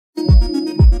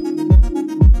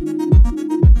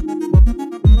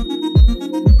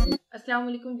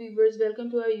Assalamualaikum viewers, welcome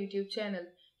to our YouTube channel.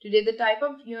 Today the type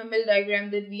of UML diagram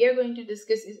that we are going to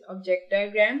discuss is object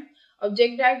diagram.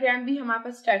 Object diagram भी हमारे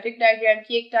पास static diagram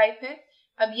की एक type है.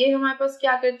 अब ये हमारे पास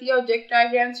क्या करती है? Object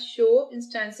diagrams show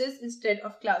instances instead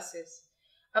of classes.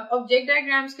 अब object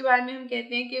diagrams के बारे में हम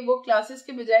कहते हैं कि वो classes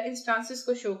के बजाय instances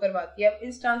को show करवाती है. अब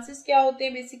instances क्या होते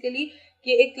हैं basically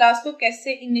कि एक class को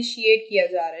कैसे initiate किया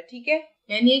जा रहा है, ठीक है?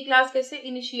 यानी ये क्लास कैसे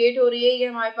इनिशिएट हो रही है, ये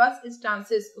हमारे पास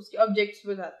इंस्टांसेस उसके ऑब्जेक्ट्स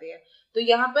बताते हैं. तो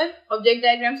यहाँ पर ऑब्जेक्ट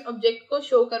डायग्राम्स ऑब्जेक्ट को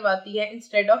शो करवाती है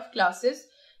instead of classes.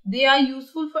 They are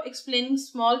useful for explaining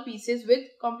small pieces with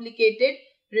complicated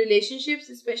relationships,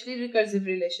 specially recursive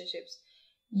relationships.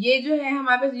 ये जो है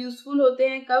हमारे पास यूजफुल होते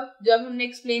हैं कब? जब हमने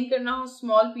एक्सप्लेन करना हो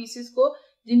स्मॉल पीसेस को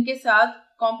जिनके साथ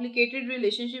कॉम्प्लिकेटेड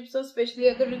रिलेशनशिप्स हो, स्पेशली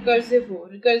अगर रिकर्सिव हो,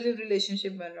 रिकर्सिव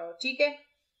रिलेशनशिप बन रहा हो, ठीक है.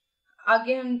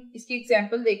 आगे हम इसकी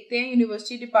एग्जांपल देखते हैं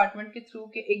यूनिवर्सिटी डिपार्टमेंट के थ्रू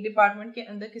के एक डिपार्टमेंट के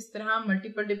अंदर किस तरह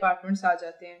मल्टीपल डिपार्टमेंट्स आ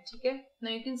जाते हैं, ठीक है.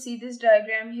 Now you can see this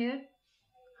diagram here.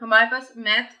 हमारे पास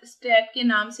मैथ स्टैट के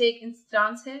नाम से एक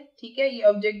इंस्टेंस है, ठीक है. ये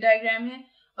ऑब्जेक्ट डायग्राम है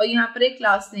और यहाँ पर एक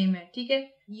क्लास नेम है, ठीक है.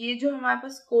 ये जो हमारे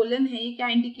पास कोलन है ये क्या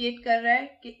इंडिकेट कर रहा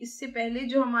है कि इससे पहले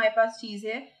जो हमारे पास चीज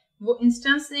है वो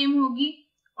इंस्टेंस नेम होगी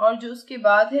और जो उसके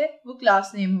बाद है वो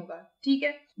क्लास नेम होगा, ठीक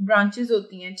है. ब्रांचेस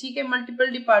होती हैं, ठीक है. Multiple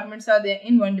departments are there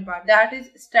in one department, that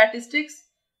is statistics.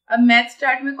 अब मैथ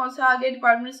स्टैट में कौन सा आ गया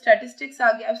डिपार्टमेंट? स्टैटिस्टिक्स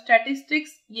आ गया. अब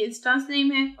स्टैटिस्टिक्स ये इंस्टेंस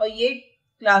नेम है और ये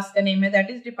क्लास का नेम है, that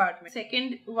is department.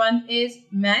 Second one is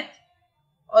math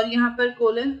और यहाँ पर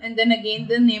colon and then again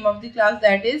the name of the class,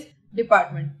 that is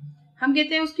department. हम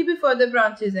कहते हैं उसकी भी फर्दर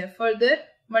ब्रांचेस हैं, फर्दर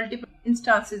मल्टीपल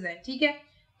इंस्टेंसेस हैं, ठीक है.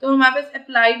 तो हमारे पास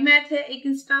अप्लाइड मैथ है, एक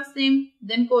instance name,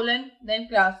 then colon, then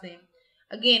class name.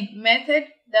 Again, method,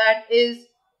 that is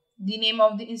the name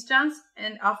of the instance,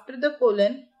 and after the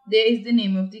colon, there is the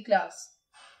name of the class.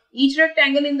 Each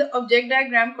rectangle in the object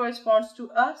diagram corresponds to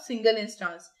a single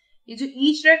instance. ये जो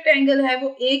each rectangle है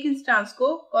वो एक instance को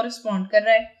correspond कर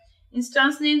रहा है.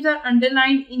 Instance names are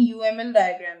underlined in UML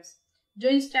diagrams.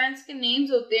 जो instance के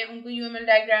names होते हैं उनको UML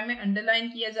diagram में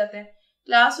underline किया जाता है.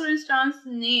 Class or instance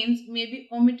names may be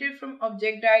omitted from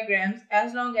object diagrams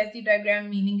as long as the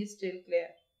diagram meaning is still clear.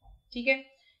 ठीक है.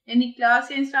 यानी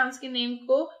क्लास या इंस्टेंस के नेम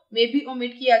को मे भी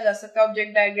ओमिट किया जा सकता है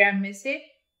ऑब्जेक्ट डायग्राम में से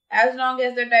as long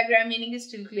as the diagram meaning is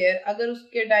still clear, अगर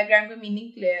उसके डायग्राम का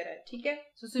मीनिंग क्लियर है, ठीक है.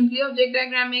 सो सिंपली ऑब्जेक्ट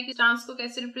डायग्राम में इंस्टेंस को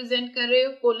कैसे रिप्रेजेंट कर रहे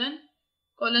हो? कोलन,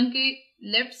 कोलन के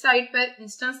लेफ्ट साइड पर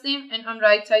instance name and on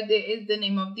right side there is the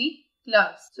name of the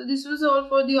class. So this was all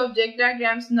for the object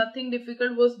diagrams, nothing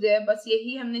difficult was there. बस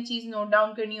यही हमने चीज नोट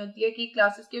डाउन करनी होती है कि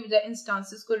क्लासेस के बजाय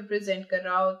इंस्टेंसेस को रिप्रेजेंट कर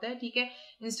रहा होता है, ठीक है.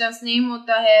 इंस्टेंस नेम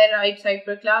होता है, राइट साइड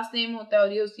पर क्लास नेम होता है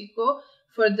और ये उसी को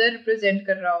फर्दर रिप्रेजेंट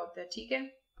कर रहा होता है, ठीक है.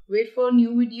 Wait for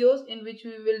new videos in which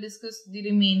we will discuss the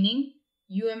remaining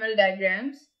UML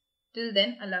diagrams. Till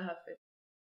then, Allah Hafiz.